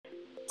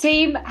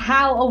Team,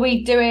 how are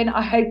we doing?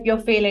 I hope you're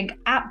feeling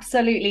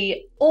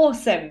absolutely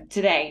awesome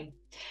today.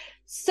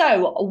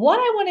 So, what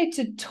I wanted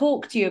to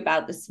talk to you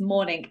about this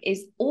morning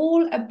is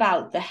all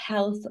about the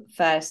health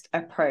first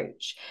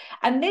approach.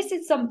 And this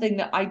is something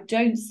that I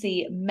don't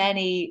see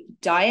many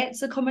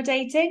diets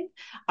accommodating.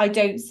 I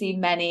don't see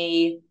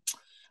many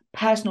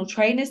personal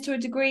trainers to a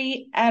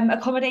degree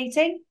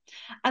accommodating.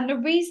 And the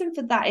reason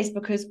for that is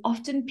because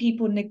often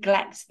people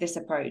neglect this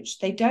approach.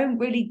 They don't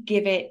really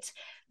give it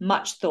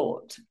much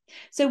thought.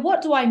 So,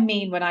 what do I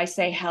mean when I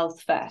say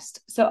health first?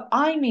 So,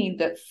 I mean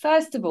that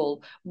first of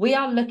all, we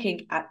are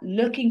looking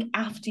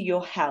after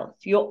your health,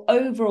 your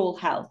overall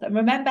health. And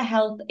remember,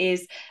 health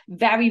is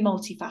very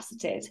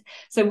multifaceted.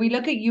 So, we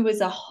look at you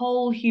as a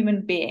whole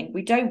human being.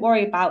 We don't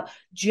worry about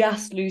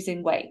just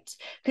losing weight.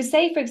 Because,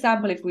 say, for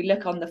example, if we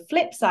look on the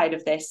flip side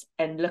of this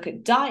and look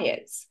at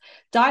diets,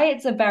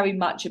 diets are very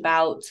much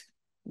about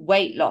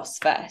weight loss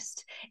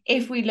first.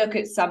 If we look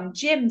at some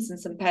gyms and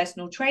some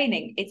personal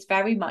training, it's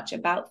very much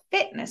about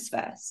fitness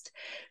first.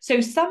 So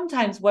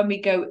sometimes when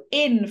we go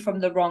in from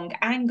the wrong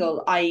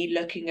angle, i.e.,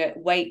 looking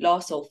at weight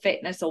loss or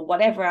fitness or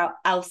whatever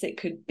else it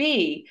could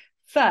be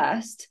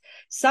first,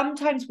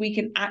 sometimes we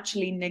can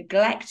actually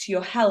neglect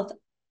your health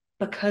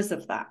because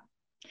of that.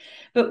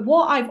 But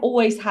what I've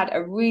always had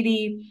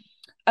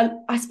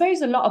I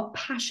suppose, a lot of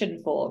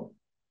passion for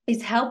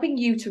is helping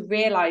you to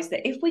realize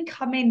that if we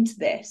come into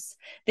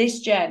this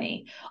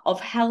journey of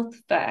health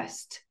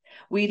first,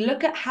 we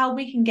look at how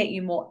we can get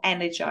you more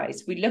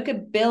energized. We look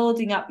at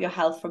building up your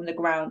health from the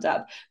ground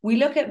up. We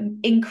look at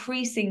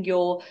increasing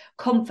your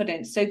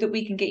confidence so that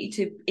we can get you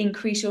to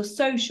increase your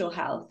social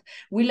health.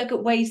 We look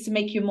at ways to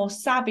make you more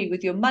savvy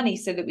with your money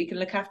so that we can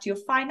look after your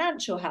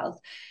financial health.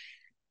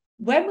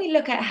 When we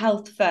look at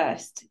health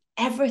first,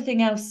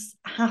 everything else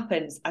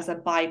happens as a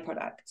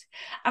byproduct.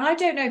 And I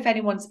don't know if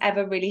anyone's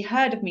ever really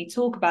heard of me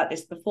talk about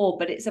this before,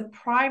 but it's a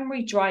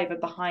primary driver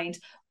behind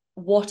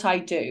what I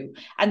do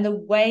and the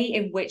way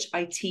in which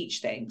I teach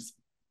things.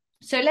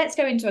 So let's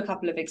go into a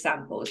couple of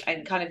examples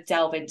and kind of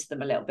delve into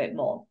them a little bit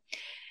more.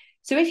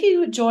 So if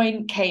you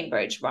join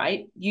Cambridge,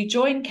 right, you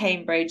join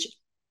Cambridge,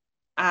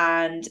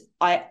 and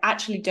I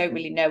actually don't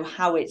really know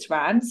how it's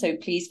ran. So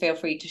please feel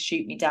free to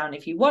shoot me down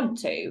if you want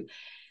to.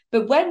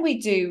 But when we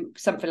do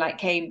something like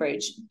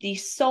Cambridge, the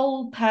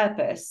sole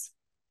purpose,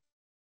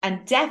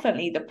 and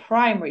definitely the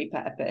primary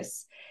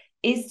purpose,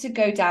 is to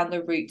go down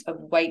the route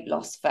of weight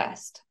loss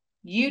first.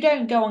 You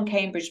don't go on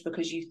Cambridge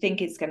because you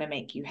think it's going to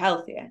make you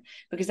healthier.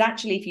 Because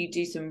actually, if you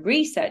do some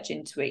research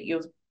into it,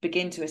 you'll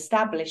begin to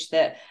establish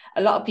that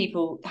a lot of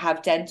people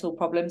have dental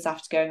problems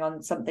after going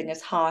on something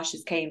as harsh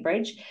as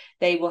Cambridge.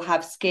 They will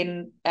have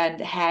skin and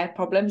hair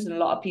problems, and a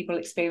lot of people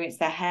experience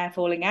their hair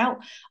falling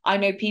out. I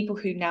know people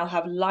who now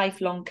have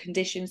lifelong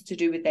conditions to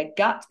do with their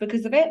gut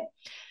because of it.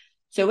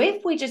 So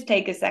if we just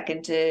take a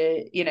second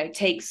to,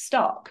 take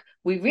stock,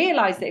 we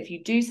realize that if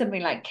you do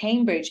something like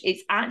Cambridge,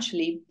 it's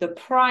actually the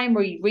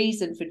primary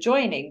reason for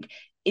joining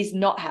is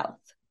not health.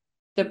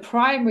 The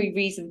primary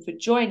reason for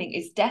joining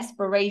is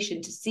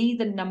desperation to see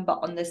the number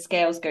on the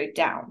scales go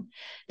down.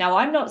 Now,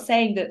 I'm not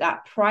saying that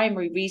that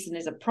primary reason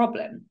is a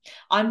problem.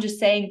 I'm just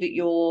saying that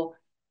your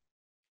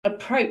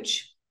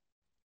approach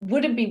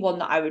wouldn't be one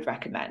that I would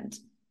recommend,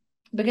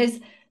 because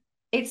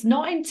it's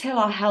not until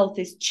our health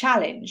is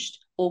challenged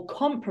or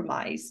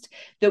compromised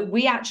that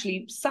we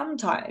actually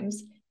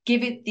sometimes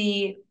give it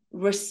the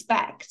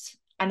respect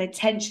and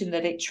attention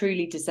that it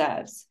truly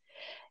deserves.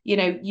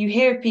 You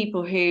hear of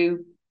people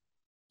who,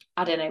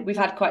 I don't know, we've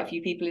had quite a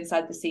few people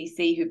inside the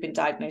CC who've been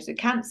diagnosed with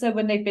cancer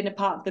when they've been a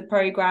part of the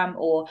program,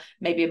 or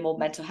maybe a more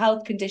mental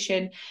health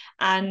condition.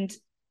 And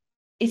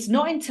it's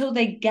not until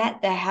they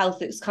get their health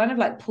that's kind of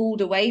like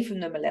pulled away from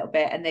them a little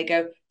bit and they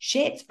go,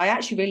 shit, I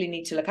actually really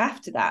need to look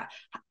after that.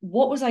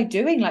 What was I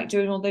doing? Like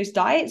doing all those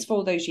diets for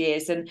all those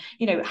years and,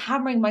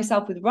 hammering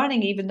myself with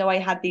running, even though I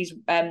had these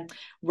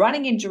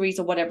running injuries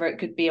or whatever it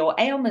could be, or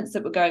ailments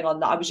that were going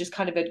on that I was just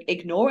kind of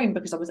ignoring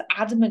because I was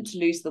adamant to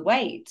lose the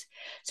weight.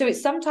 So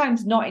it's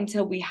sometimes not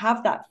until we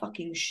have that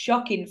fucking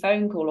shocking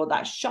phone call or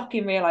that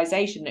shocking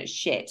realization that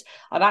shit,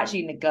 I've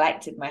actually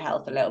neglected my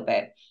health a little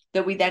bit,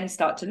 that we then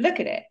start to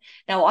look at it.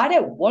 Now, I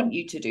don't want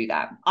you to do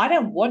that. I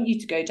don't want you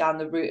to go down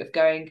the route of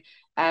going,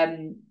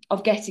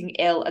 of getting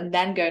ill and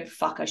then going,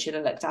 fuck, I should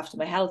have looked after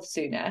my health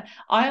sooner.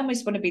 I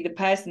almost want to be the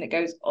person that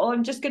goes, oh,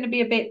 I'm just going to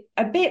be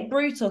a bit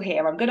brutal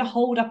here. I'm going to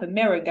hold up a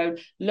mirror and go,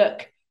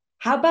 look,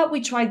 how about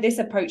we try this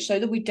approach so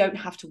that we don't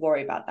have to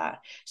worry about that,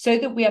 so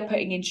that we are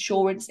putting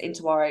insurance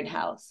into our own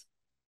health.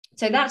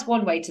 So that's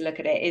one way to look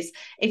at it, is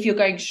if you're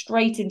going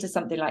straight into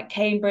something like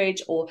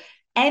Cambridge or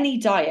any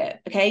diet.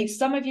 Okay,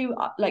 some of you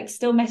like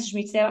still message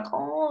me today like,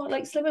 oh,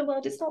 like Slimming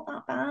World, it's not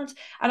that bad.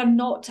 And I'm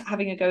not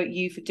having a go at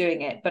you for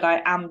doing it, but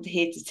I am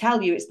here to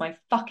tell you, it's my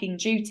fucking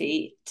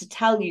duty to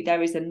tell you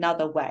there is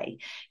another way.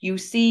 You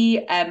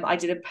see, I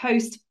did a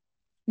post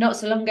not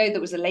so long ago,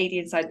 there was a lady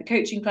inside the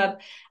coaching club,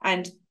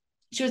 and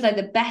she was like,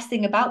 the best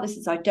thing about this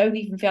is I don't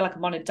even feel like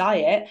I'm on a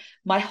diet.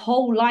 My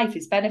whole life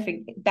is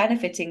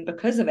benefiting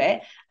because of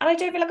it, and I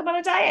don't feel like I'm on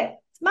a diet.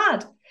 It's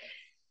mad.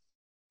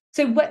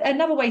 So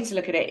another way to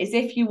look at it is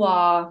if you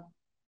are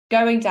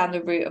going down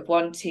the route of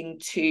wanting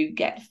to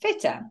get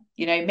fitter.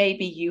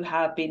 Maybe you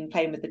have been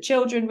playing with the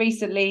children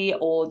recently,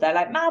 or they're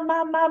like, Mom,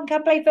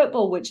 can I play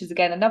football? Which is,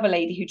 again, another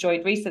lady who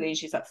joined recently. And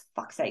she's like,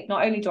 fuck's sake,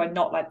 not only do I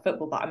not like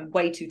football, but I'm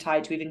way too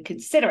tired to even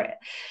consider it.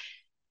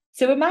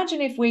 So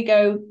imagine if we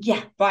go,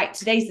 yeah, right,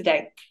 today's the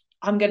day.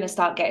 I'm going to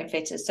start getting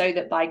fitter so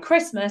that by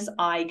Christmas,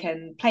 I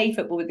can play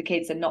football with the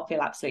kids and not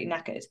feel absolutely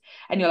knackered.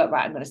 And you're like,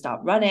 right, I'm going to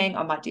start running.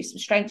 I might do some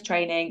strength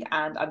training,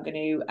 and I'm going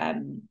to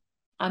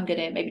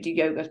maybe do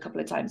yoga a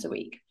couple of times a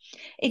week.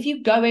 If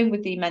you go in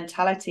with the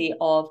mentality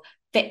of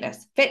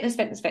fitness,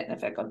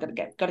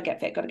 gotta get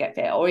fit,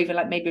 or even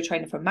like maybe you're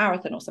training for a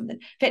marathon or something,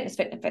 fitness.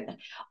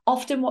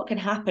 Often what can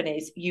happen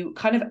is you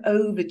kind of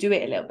overdo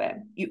it a little bit.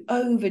 You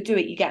overdo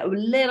it. You get a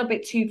little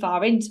bit too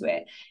far into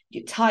it.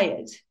 You're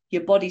tired.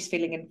 Your body's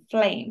feeling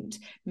inflamed.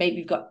 Maybe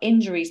you've got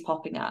injuries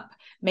popping up.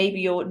 Maybe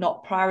you're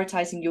not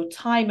prioritizing your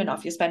time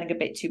enough. You're spending a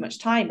bit too much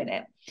time in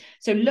it.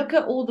 So look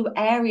at all the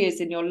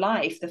areas in your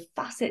life, the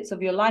facets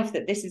of your life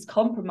that this is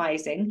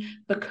compromising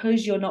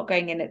because you're not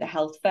going in at the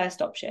health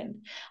first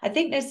option. I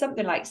think there's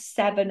something like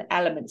 7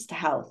 elements to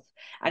health.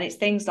 And it's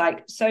things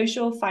like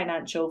social,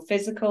 financial,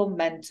 physical,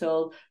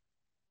 mental,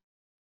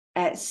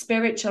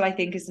 spiritual, I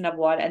think is another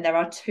one. And there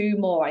are 2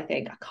 more, I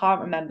think. I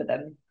can't remember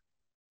them.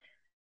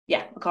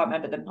 Yeah, I can't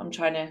remember them. I'm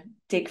trying to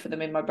dig for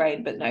them in my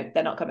brain, but no,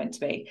 they're not coming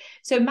to me.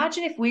 So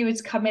imagine if we were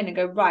to come in and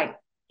go, right,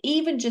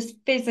 even just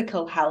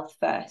physical health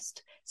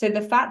first. So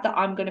the fact that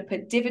I'm going to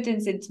put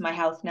dividends into my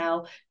health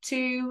now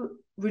to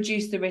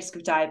reduce the risk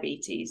of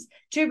diabetes,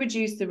 to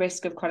reduce the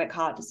risk of chronic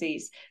heart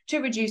disease, to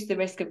reduce the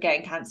risk of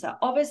getting cancer.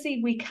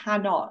 Obviously, we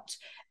cannot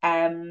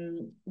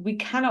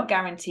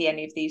guarantee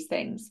any of these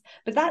things,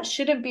 but that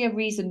shouldn't be a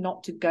reason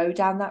not to go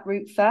down that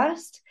route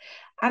first.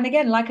 And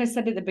again, like I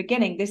said at the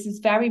beginning, this is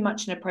very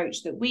much an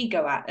approach that we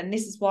go at. And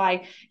this is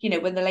why,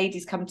 when the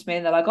ladies come to me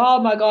and they're like,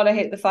 oh my God, I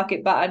hit the fuck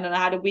it button and I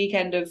had a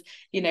weekend of,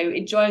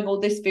 enjoying all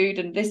this food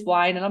and this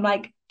wine. And I'm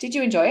like, did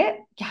you enjoy it?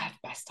 Yeah, I had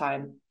the best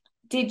time.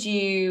 Did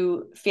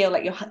you feel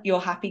like your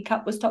happy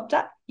cup was topped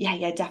up?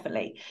 Yeah,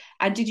 definitely.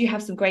 And did you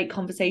have some great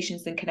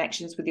conversations and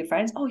connections with your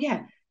friends? Oh,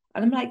 yeah.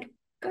 And I'm like,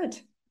 good.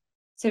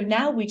 So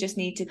now we just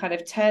need to kind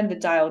of turn the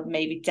dial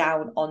maybe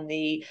down on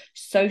the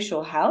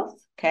social health,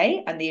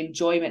 okay, and the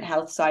enjoyment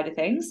health side of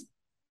things.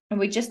 And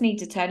we just need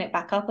to turn it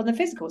back up on the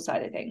physical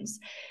side of things.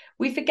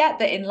 We forget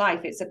that in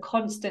life, it's a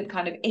constant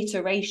kind of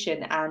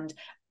iteration and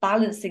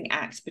balancing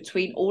act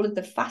between all of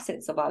the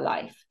facets of our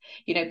life,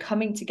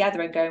 coming together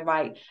and going,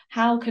 right,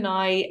 how can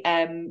I,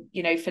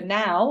 for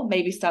now,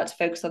 maybe start to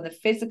focus on the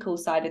physical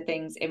side of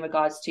things in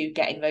regards to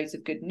getting loads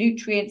of good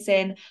nutrients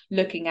in,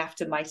 looking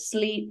after my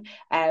sleep,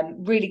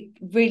 really,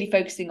 really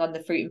focusing on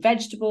the fruit and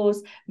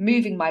vegetables,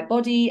 moving my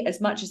body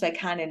as much as I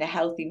can in a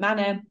healthy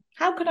manner.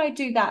 How can I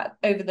do that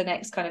over the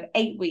next kind of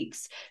 8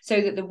 weeks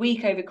so that the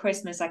week over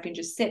Christmas, I can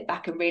just sit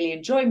back and really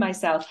enjoy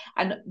myself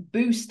and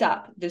boost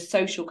up the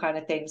social kind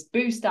of things,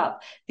 boost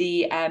up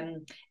the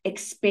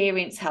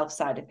experience health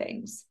side of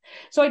things.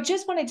 So I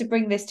just wanted to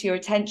bring this to your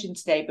attention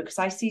today because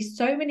I see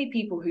so many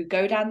people who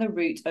go down the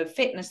route of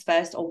fitness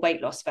first or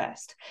weight loss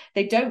first.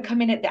 They don't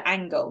come in at the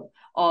angle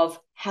of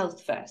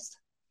health first.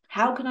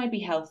 How can I be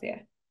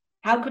healthier?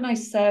 How can I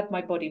serve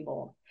my body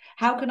more?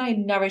 How can I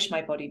nourish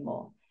my body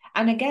more?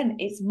 And again,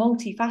 it's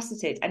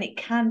multifaceted and it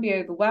can be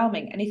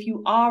overwhelming. And if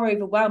you are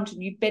overwhelmed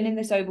and you've been in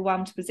this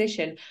overwhelmed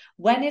position,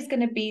 when is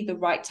going to be the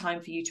right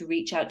time for you to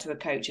reach out to a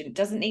coach? And it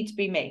doesn't need to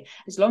be me.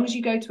 As long as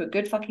you go to a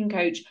good fucking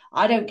coach,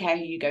 I don't care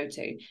who you go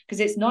to, because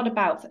it's not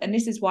about, and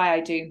this is why I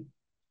do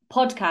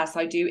podcasts,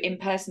 I do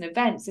in-person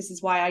events. This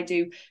is why I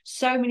do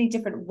so many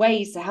different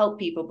ways to help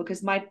people,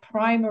 because my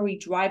primary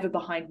driver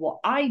behind what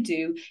I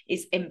do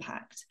is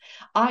impact.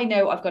 I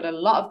know I've got a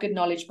lot of good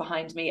knowledge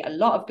behind me, a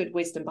lot of good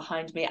wisdom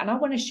behind me, and I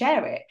want to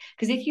share it.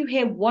 Because if you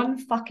hear one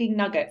fucking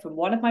nugget from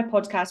one of my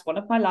podcasts, one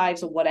of my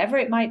lives, or whatever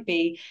it might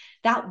be,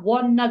 that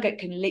one nugget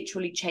can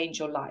literally change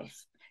your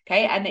life.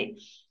 Okay. And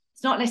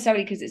it's not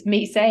necessarily because it's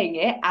me saying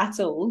it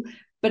at all,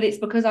 but it's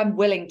because I'm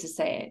willing to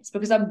say it. It's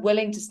because I'm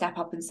willing to step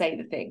up and say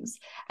the things.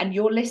 And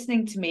you're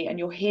listening to me and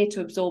you're here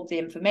to absorb the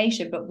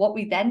information. But what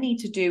we then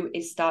need to do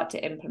is start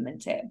to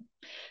implement it.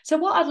 So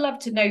what I'd love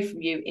to know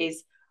from you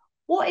is,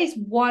 what is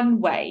one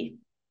way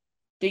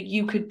that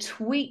you could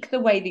tweak the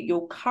way that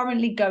you're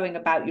currently going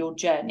about your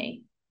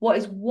journey? What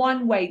is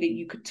one way that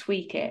you could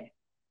tweak it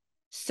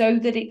so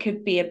that it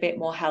could be a bit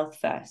more health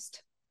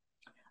first?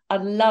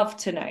 I'd love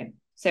to know.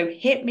 So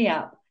hit me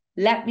up.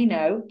 Let me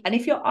know. And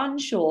if you're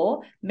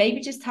unsure,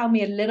 maybe just tell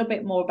me a little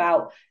bit more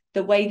about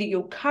the way that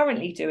you're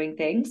currently doing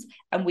things,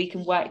 and we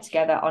can work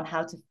together on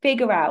how to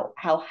figure out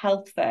how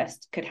health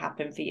first could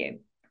happen for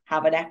you.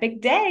 Have an epic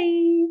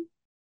day.